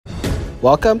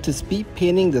Welcome to speed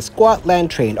painting the squat land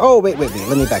train. Oh, wait, let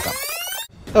me back up.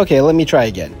 Okay, let me try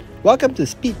again. Welcome to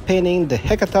speed painting the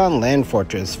Hekaton land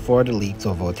fortress for the Leagues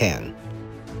of Votann.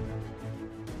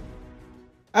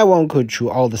 I won't go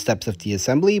through all the steps of the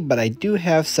assembly, but I do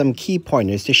have some key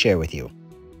pointers to share with you.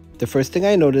 The first thing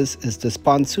I noticed is the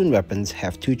sponsoon weapons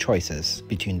have two choices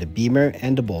between the beamer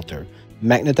and the bolter.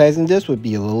 Magnetizing this would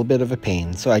be a little bit of a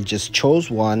pain, so I just chose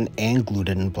one and glued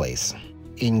it in place.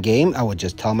 In game, I would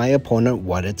just tell my opponent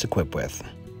what it's equipped with.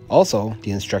 Also,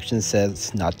 the instruction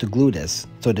says not to glue this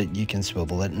so that you can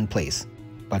swivel it in place.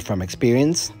 But from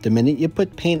experience, the minute you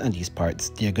put paint on these parts,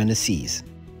 they're gonna seize.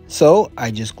 So I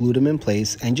just glue them in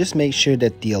place and just make sure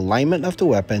that the alignment of the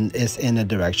weapon is in a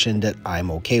direction that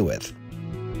I'm okay with.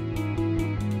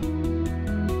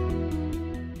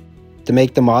 To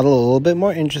make the model a little bit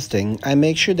more interesting, I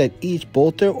make sure that each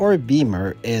bolter or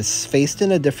beamer is faced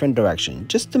in a different direction,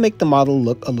 just to make the model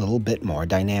look a little bit more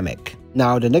dynamic.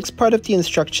 Now, the next part of the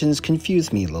instructions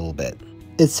confused me a little bit.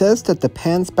 It says that the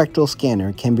pan-spectral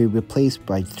scanner can be replaced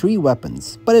by 3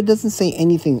 weapons, but it doesn't say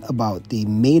anything about the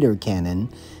mater cannon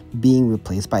being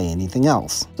replaced by anything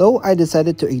else. So I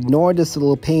decided to ignore this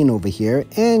little pain over here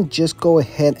and just go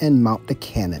ahead and mount the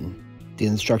cannon. The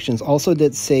instructions also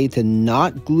did say to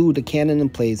not glue the cannon in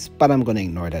place, but I'm going to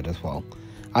ignore that as well.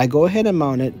 I go ahead and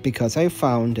mount it because I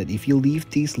found that if you leave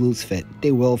these loose fit,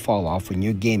 they will fall off when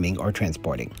you're gaming or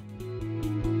transporting.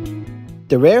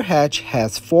 The rear hatch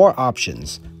has 4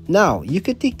 options. Now, you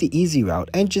could take the easy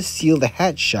route and just seal the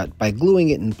hatch shut by gluing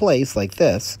it in place like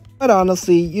this, but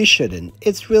honestly, you shouldn't.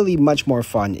 It's really much more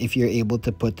fun if you're able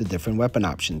to put the different weapon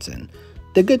options in.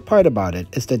 The good part about it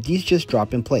is that these just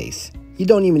drop in place. You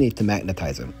don't even need to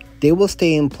magnetize them. They will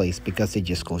stay in place because they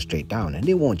just go straight down and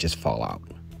they won't just fall out.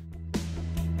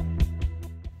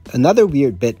 Another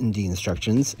weird bit in the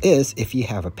instructions is if you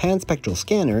have a pan-spectral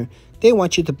scanner, they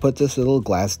want you to put this little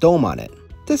glass dome on it.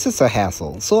 This is a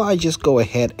hassle, so I just go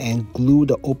ahead and glue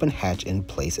the open hatch in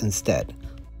place instead.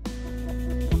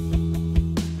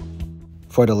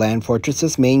 For the Land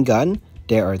Fortress's main gun,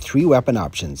 there are 3 weapon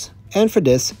options, and for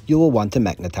this, you will want to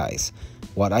magnetize.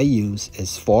 What I use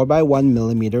is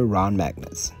 4x1mm round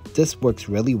magnets. This works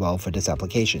really well for this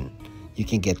application. You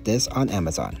can get this on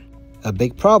Amazon. A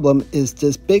big problem is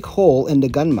this big hole in the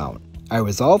gun mount. I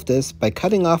resolved this by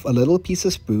cutting off a little piece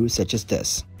of sprue such as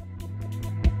this.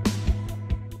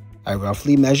 I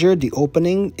roughly measured the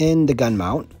opening in the gun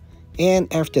mount,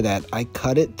 and after that I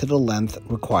cut it to the length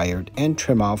required and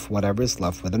trim off whatever is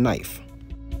left with a knife.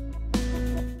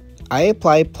 I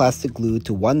apply plastic glue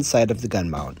to one side of the gun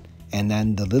mount, and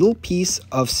then the little piece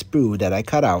of sprue that I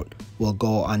cut out will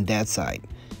go on that side.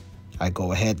 I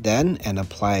go ahead then and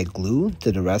apply glue to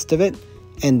the rest of it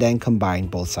and then combine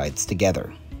both sides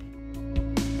together.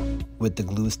 With the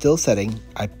glue still setting,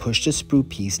 I push the sprue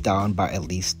piece down by at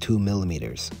least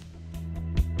 2mm.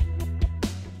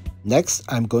 Next,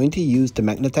 I'm going to use the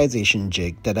magnetization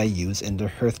jig that I use in the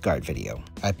Hearthguard video.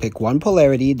 I pick one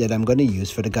polarity that I'm going to use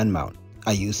for the gun mount.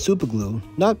 I use super glue,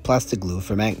 not plastic glue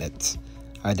for magnets.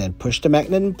 I then push the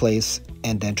magnet in place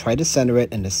and then try to center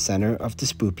it in the center of the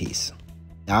sprue piece.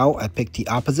 Now I pick the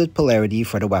opposite polarity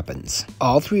for the weapons.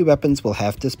 All 3 weapons will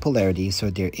have this polarity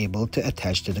so they're able to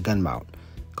attach to the gun mount.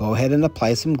 Go ahead and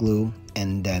apply some glue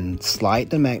and then slide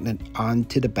the magnet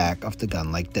onto the back of the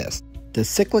gun like this. The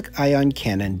cyclic ion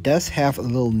cannon does have a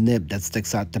little nib that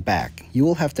sticks out the back. You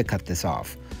will have to cut this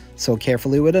off. So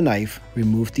carefully with a knife,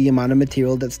 remove the amount of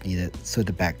material that's needed so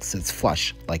the back sits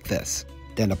flush like this.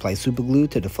 Then apply super glue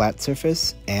to the flat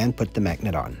surface and put the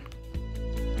magnet on.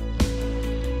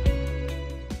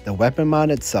 The weapon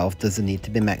mount itself doesn't need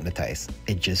to be magnetized.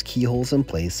 It just keyholes in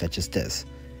place such as this.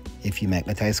 If you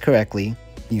magnetize correctly,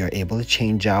 you are able to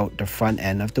change out the front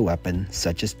end of the weapon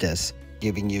such as this,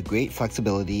 giving you great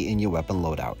flexibility in your weapon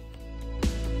loadout.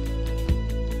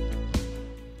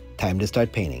 Time to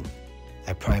start painting.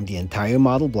 I prime the entire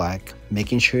model black,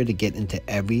 making sure to get into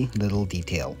every little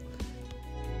detail.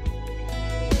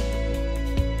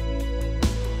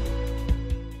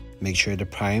 Make sure to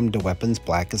prime the weapons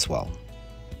black as well.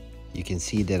 You can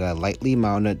see that I lightly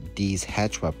mounted these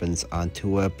hatch weapons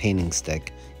onto a painting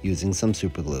stick using some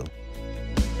super glue.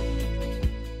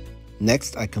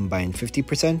 Next, I combine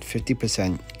 50%,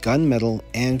 50% gunmetal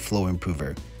and flow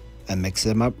improver. I mix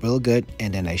them up real good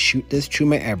and then I shoot this through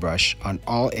my airbrush on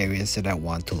all areas that I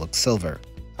want to look silver.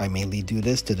 I mainly do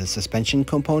this to the suspension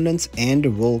components and the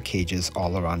roll cages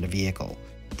all around the vehicle.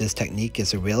 This technique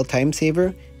is a real time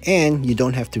saver and you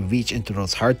don't have to reach into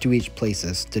those hard to reach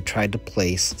places to try to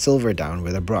place silver down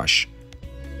with a brush.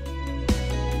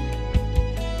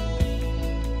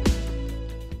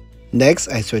 Next,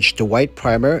 I switch to white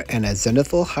primer and a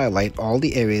zenith will highlight all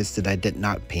the areas that I did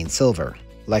not paint silver.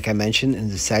 Like I mentioned in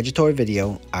the Sagitaur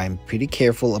video, I'm pretty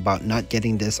careful about not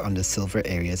getting this on the silver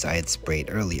areas I had sprayed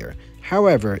earlier.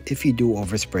 However, if you do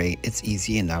overspray, it's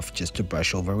easy enough just to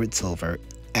brush over with silver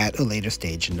at a later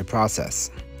stage in the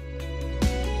process.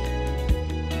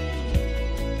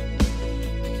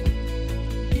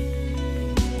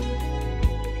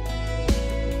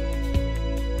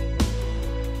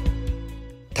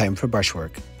 Time for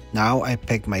brushwork. Now I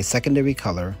pick my secondary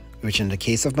color, which in the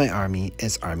case of my army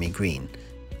is army green.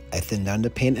 I thin down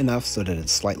the paint enough so that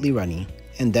it's slightly runny,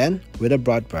 and then, with a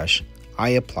broad brush, I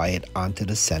apply it onto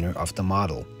the center of the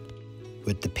model.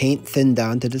 With the paint thinned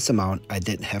down to this amount, I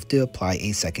didn't have to apply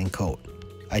a second coat.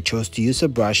 I chose to use a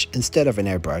brush instead of an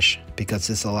airbrush because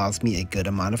this allows me a good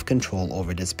amount of control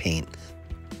over this paint,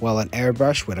 while an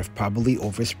airbrush would have probably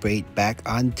oversprayed back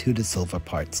onto the silver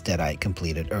parts that I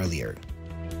completed earlier.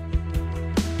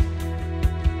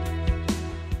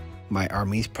 My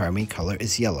army's primary color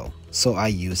is yellow, so I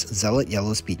use Zealot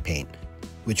Yellow Speed Paint,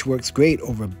 which works great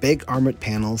over big armored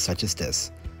panels such as this.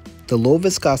 The low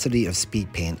viscosity of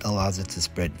speed paint allows it to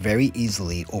spread very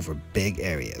easily over big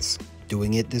areas.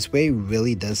 Doing it this way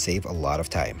really does save a lot of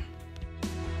time.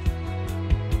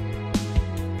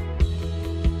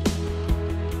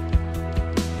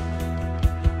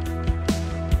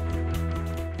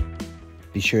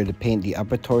 Be sure to paint the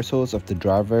upper torsos of the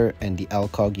driver and the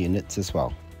LCOG units as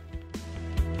well.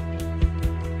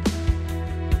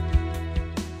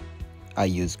 I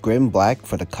use Grim Black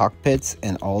for the cockpits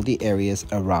and all the areas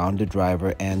around the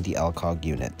driver and the LCOG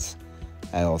units.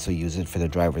 I also use it for the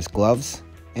driver's gloves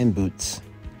and boots,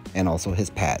 and also his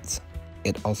pads.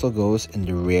 It also goes in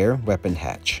the rear weapon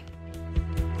hatch.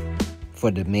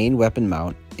 For the main weapon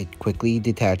mount, it quickly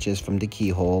detaches from the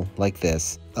keyhole like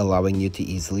this, allowing you to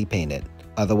easily paint it.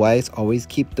 Otherwise, always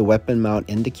keep the weapon mount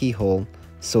in the keyhole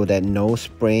so that no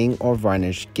spraying or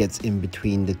varnish gets in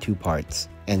between the two parts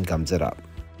and gums it up.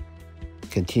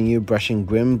 Continue brushing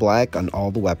Grim Black on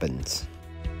all the weapons.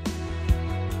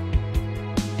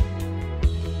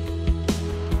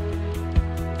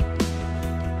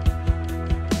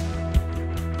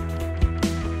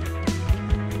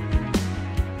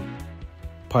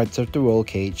 Parts of the roll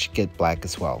cage get black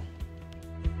as well.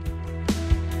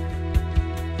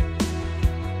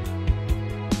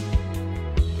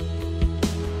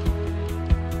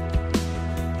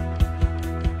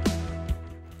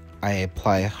 I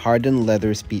apply hardened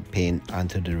leather speed paint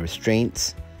onto the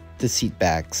restraints, the seat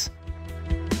backs,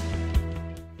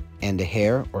 and the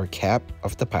hair or cap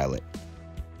of the pilot.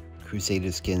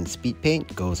 Crusader Skin speed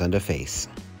paint goes on the face.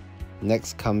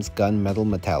 Next comes Gunmetal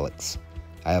Metallics.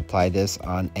 I apply this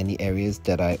on any areas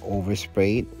that I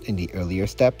oversprayed in the earlier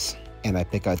steps, and I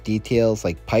pick out details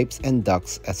like pipes and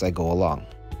ducts as I go along.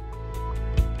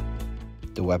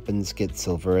 The weapons get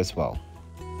silver as well.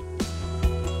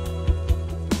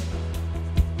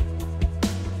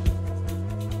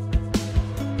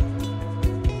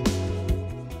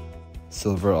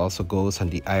 Silver also goes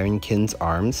on the Ironkin's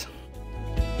arms,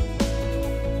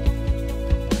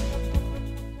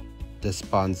 the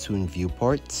sponsoon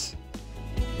viewports,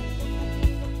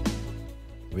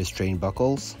 restraint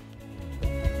buckles,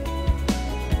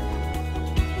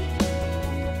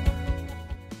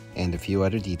 and a few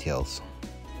other details.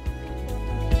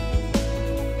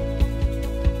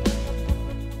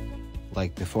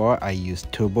 Like before, I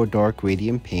used Turbo Dark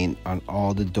Radium paint on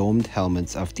all the domed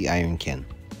helmets of the Ironkin.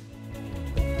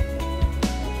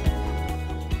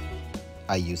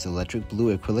 I use electric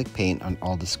blue acrylic paint on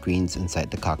all the screens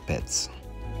inside the cockpits.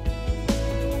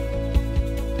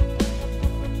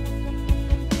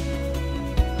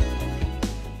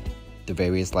 The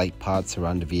various light pods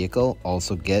around the vehicle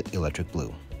also get electric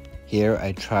blue. Here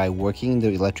I try working the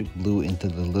electric blue into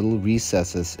the little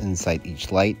recesses inside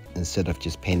each light instead of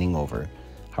just painting over.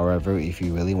 However, if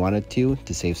you really wanted to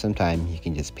save some time, you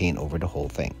can just paint over the whole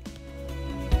thing.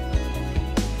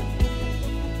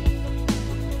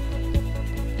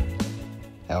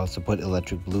 I also put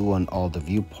electric blue on all the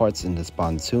view parts in the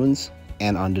sponsoons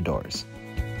and on the doors.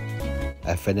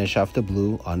 I finish off the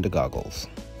blue on the goggles.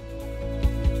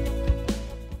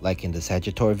 Like in the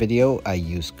Sagitaur video, I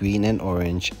use green and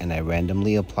orange and I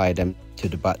randomly apply them to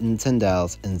the buttons and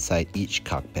dials inside each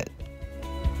cockpit.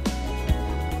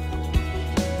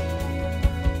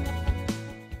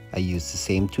 I use the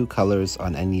same two colors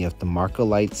on any of the marker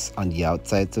lights on the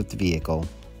outsides of the vehicle.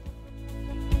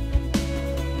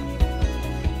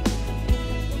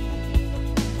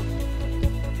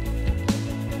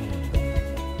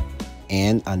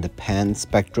 And on the pan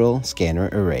spectral scanner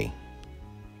array.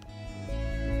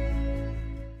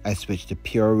 I switched to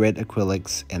pure red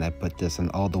acrylics and I put this on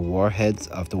all the warheads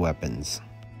of the weapons.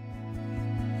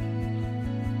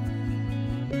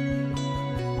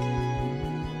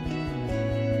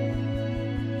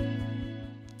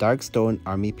 Dark Stone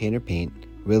Army Painter paint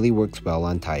really works well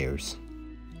on tires.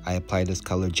 I apply this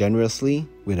color generously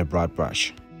with a broad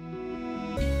brush.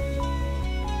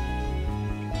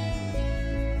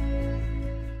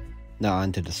 Now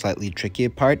onto the slightly trickier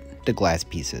part, the glass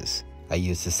pieces. I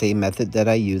use the same method that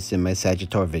I used in my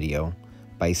Sagitaur video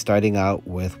by starting out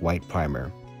with white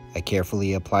primer. I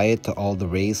carefully apply it to all the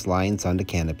raised lines on the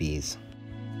canopies.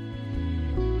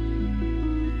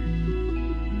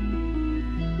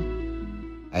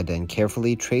 I then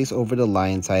carefully trace over the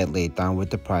lines I had laid down with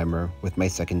the primer with my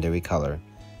secondary color.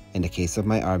 In the case of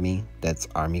my army, that's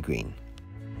army green.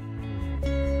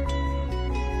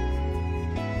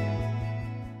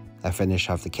 I finish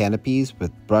off the canopies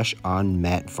with brush on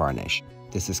matte varnish.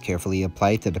 This is carefully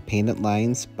applied to the painted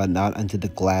lines but not onto the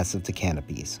glass of the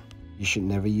canopies. You should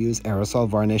never use aerosol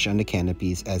varnish on the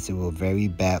canopies as it will very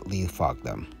badly fog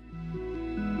them.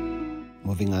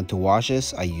 Moving on to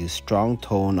washes, I use strong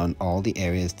tone on all the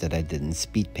areas that I didn't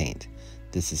speed paint.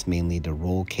 This is mainly the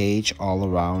roll cage all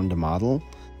around the model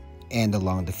and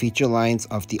along the feature lines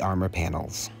of the armor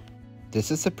panels. This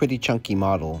is a pretty chunky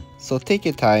model, so take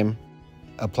your time,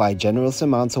 apply generous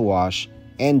amounts of wash,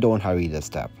 and don't hurry this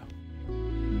step.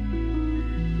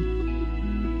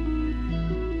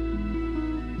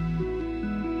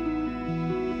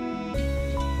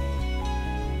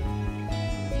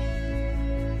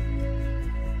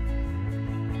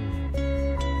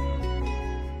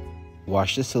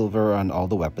 Wash the silver on all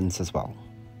the weapons as well.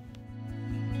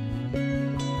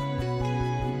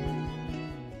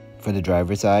 For the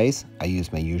driver's eyes, I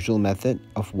use my usual method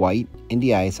of white in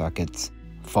the eye sockets,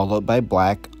 followed by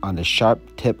black on the sharp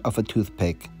tip of a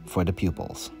toothpick for the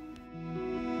pupils.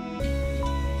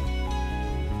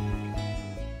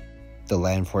 The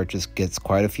Land Fortress gets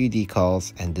quite a few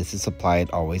decals, and this is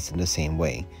applied always in the same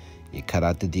way. You cut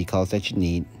out the decals that you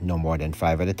need, no more than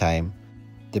 5 at a time,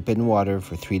 dip it in water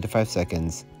for 3 to 5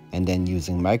 seconds, and then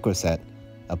using microset,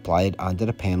 apply it onto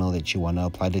the panel that you want to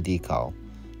apply the decal.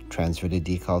 Transfer the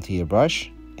decal to your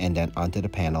brush, and then onto the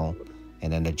panel,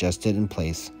 and then adjust it in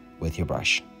place with your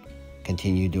brush.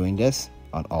 Continue doing this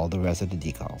on all the rest of the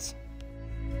decals.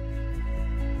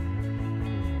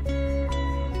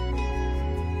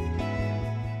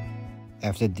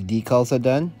 After the decals are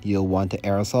done, you'll want to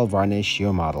aerosol varnish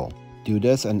your model. Do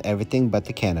this on everything but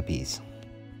the canopies.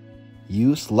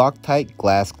 Use Loctite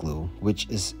glass glue, which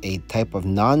is a type of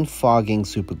non-fogging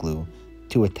superglue,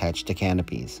 to attach the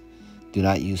canopies. Do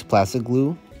not use plastic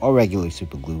glue or regular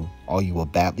superglue, or you will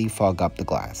badly fog up the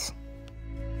glass.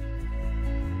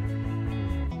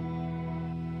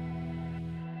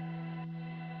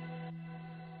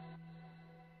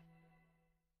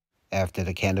 After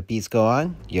the canopies go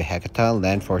on, your Hekaton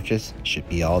Land Fortress should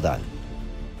be all done.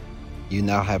 You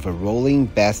now have a rolling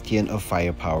bastion of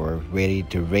firepower ready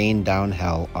to rain down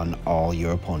hell on all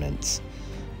your opponents.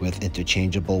 With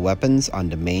interchangeable weapons on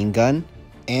the main gun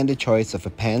and the choice of a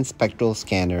pan-spectral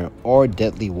scanner or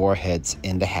deadly warheads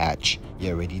in the hatch,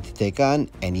 you're ready to take on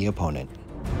any opponent.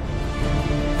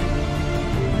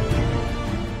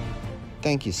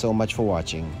 Thank you so much for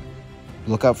watching.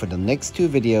 Look out for the next 2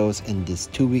 videos in this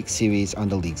 2-week series on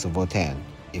the Leagues of Votann.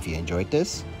 If you enjoyed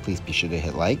this, please be sure to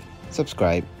hit like,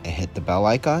 subscribe, and hit the bell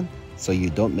icon so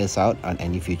you don't miss out on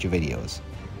any future videos.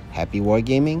 Happy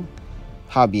wargaming,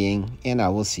 hobbying, and I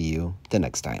will see you the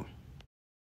next time.